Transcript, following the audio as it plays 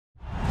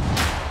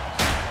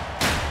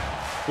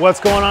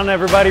What's going on,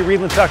 everybody?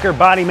 Reedland Tucker,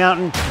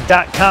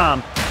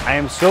 BodyMountain.com. I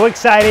am so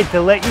excited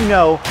to let you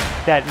know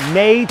that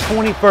May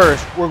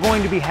 21st, we're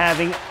going to be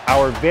having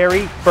our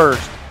very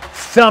first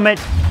Summit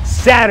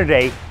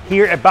Saturday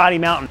here at Body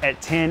Mountain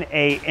at 10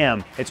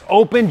 a.m. It's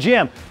open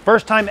gym.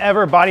 First time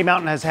ever Body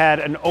Mountain has had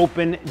an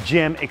open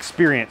gym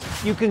experience.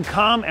 You can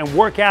come and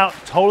work out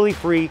totally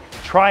free,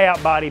 try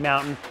out Body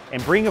Mountain,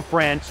 and bring a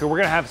friend. So we're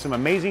gonna have some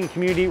amazing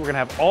community. We're gonna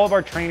have all of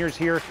our trainers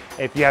here.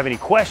 If you have any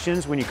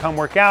questions when you come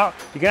work out,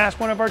 you can ask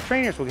one of our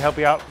trainers. We can help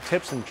you out with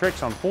tips and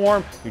tricks on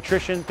form,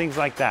 nutrition, things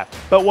like that.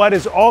 But what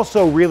is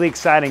also really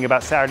exciting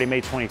about Saturday, May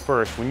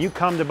 21st, when you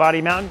come to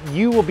Body Mountain,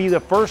 you will be the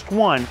first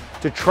one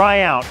to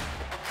try out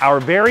our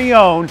very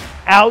own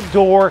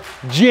outdoor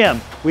gym.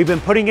 We've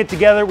been putting it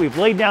together. We've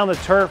laid down the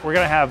turf. We're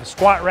gonna have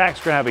squat racks.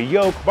 We're gonna have a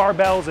yoke,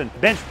 barbells,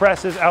 and bench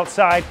presses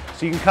outside,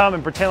 so you can come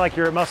and pretend like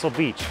you're at Muscle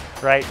Beach,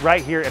 right?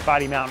 Right here at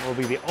Body Mountain. We'll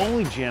be the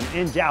only gym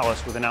in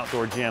Dallas with an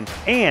outdoor gym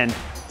and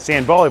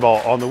sand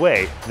volleyball on the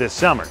way this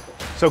summer.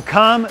 So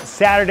come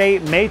Saturday,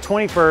 May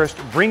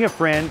 21st, bring a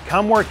friend,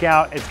 come work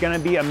out. It's gonna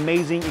be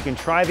amazing. You can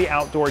try the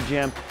outdoor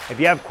gym. If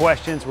you have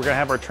questions, we're gonna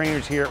have our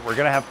trainers here. We're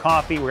gonna have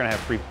coffee, we're gonna have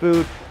free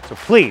food. So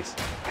please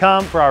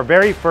come for our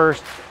very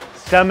first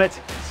Summit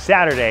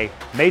Saturday,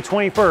 May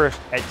 21st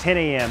at 10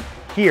 a.m.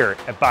 here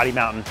at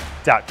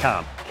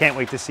BodyMountain.com. Can't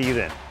wait to see you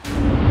then.